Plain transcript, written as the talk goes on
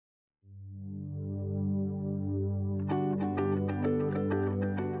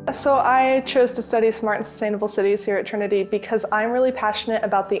So I chose to study smart and sustainable cities here at Trinity because I'm really passionate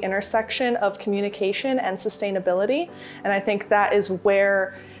about the intersection of communication and sustainability. And I think that is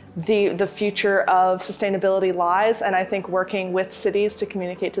where the future of sustainability lies. And I think working with cities to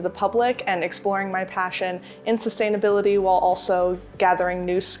communicate to the public and exploring my passion in sustainability while also gathering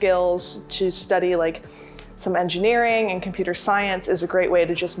new skills to study like some engineering and computer science is a great way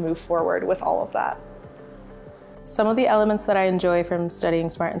to just move forward with all of that. Some of the elements that I enjoy from studying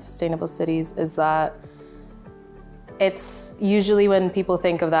smart and sustainable cities is that it's usually when people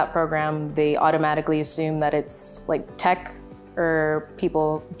think of that program, they automatically assume that it's like tech or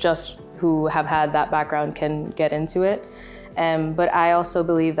people just who have had that background can get into it. But I also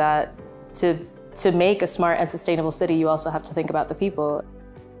believe that to make a smart and sustainable city, you also have to think about the people.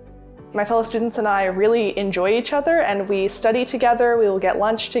 My fellow students and I really enjoy each other and we study together, we will get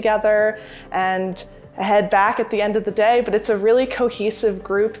lunch together and head back at the end of the day, but it's a really cohesive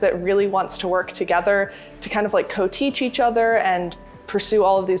group that really wants to work together to kind of like co-teach each other and pursue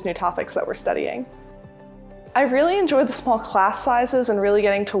all of these new topics that we're studying. I really enjoy the small class sizes and really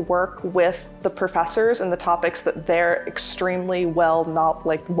getting to work with the professors and the topics that they're extremely well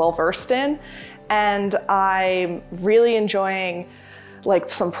versed in. And I'm really enjoying like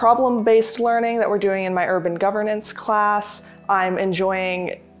some problem-based learning that we're doing in my urban governance class. I'm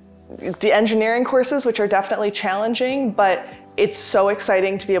enjoying the engineering courses, which are definitely challenging, but it's so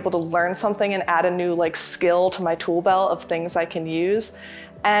exciting to be able to learn something and add a new skill to my tool belt of things I can use.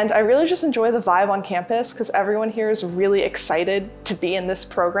 And I really just enjoy the vibe on campus because everyone here is really excited to be in this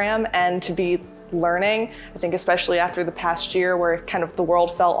program and to be learning. I think especially after the past year where kind of the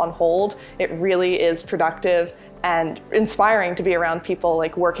world felt on hold, it really is productive and inspiring to be around people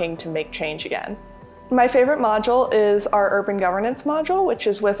like working to make change again. My favorite module is our urban governance module, which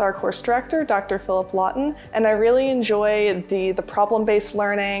is with our course director, Dr. Philip Lawton. And I really enjoy the problem-based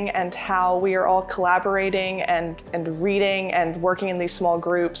learning and how we are all collaborating and reading and working in these small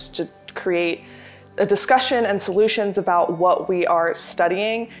groups to create a discussion and solutions about what we are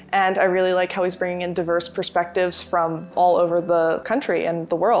studying. And I really like how he's bringing in diverse perspectives from all over the country and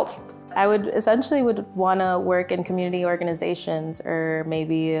the world. I would essentially want to work in community organizations or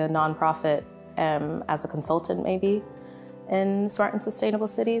maybe a nonprofit as a consultant maybe in smart and sustainable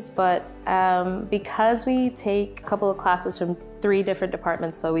cities, but because we take a couple of classes from 3 different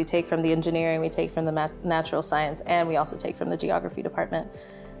departments, so we take from the engineering, we take from the natural science, and we also take from the geography department,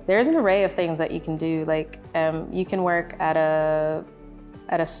 there's an array of things that you can do. Like you can work at a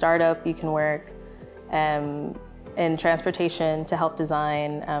startup, you can work in transportation to help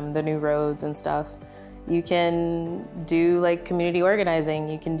design the new roads and stuff. You can do like community organizing,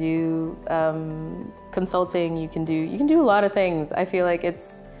 you can do consulting, you can do a lot of things. I feel like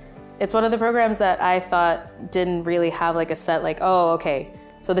it's one of the programs that I thought didn't really have like a set oh, okay,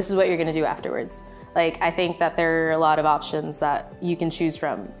 so this is what you're gonna do afterwards. Like I think that there are a lot of options that you can choose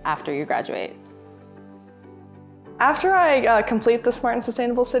from after you graduate. After I complete the Smart and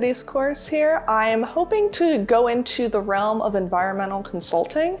Sustainable Cities course here, I'm hoping to go into the realm of environmental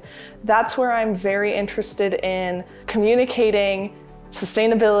consulting. That's where I'm very interested in communicating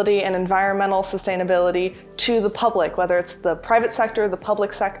sustainability and environmental sustainability to the public, whether it's the private sector, the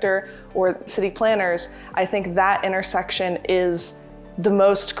public sector, or city planners. I think that intersection is the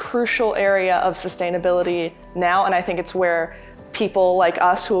most crucial area of sustainability now, and I think it's where people like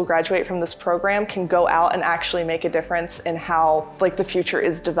us who will graduate from this program can go out and actually make a difference in how the future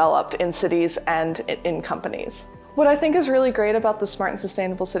is developed in cities and in companies. What I think is really great about the Smart and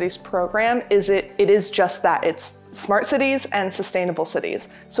Sustainable Cities program is it is just that. It's smart cities and sustainable cities.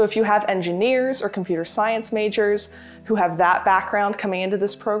 So if you have engineers or computer science majors who have that background coming into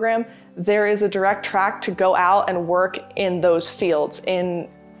this program, there is a direct track to go out and work in those fields, in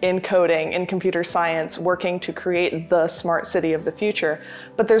coding, in computer science, working to create the smart city of the future.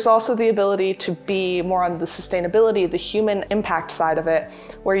 But there's also the ability to be more on the sustainability, the human impact side of it,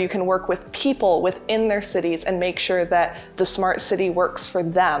 where you can work with people within their cities and make sure that the smart city works for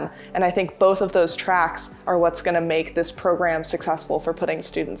them. And I think both of those tracks are what's going to make this program successful for putting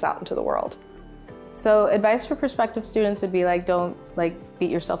students out into the world. So advice for prospective students would be don't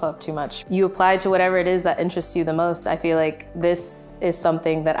beat yourself up too much. You apply to whatever it is that interests you the most. I feel like this is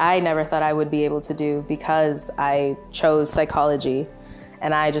something that I never thought I would be able to do because I chose psychology.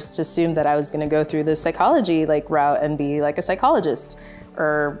 And I just assumed that I was gonna go through the psychology route and be a psychologist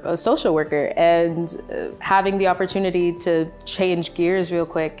or a social worker. And having the opportunity to change gears real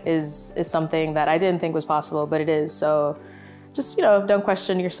quick is something that I didn't think was possible, but it is. So just, don't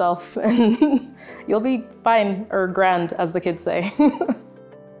question yourself and you'll be fine, or grand, as the kids say.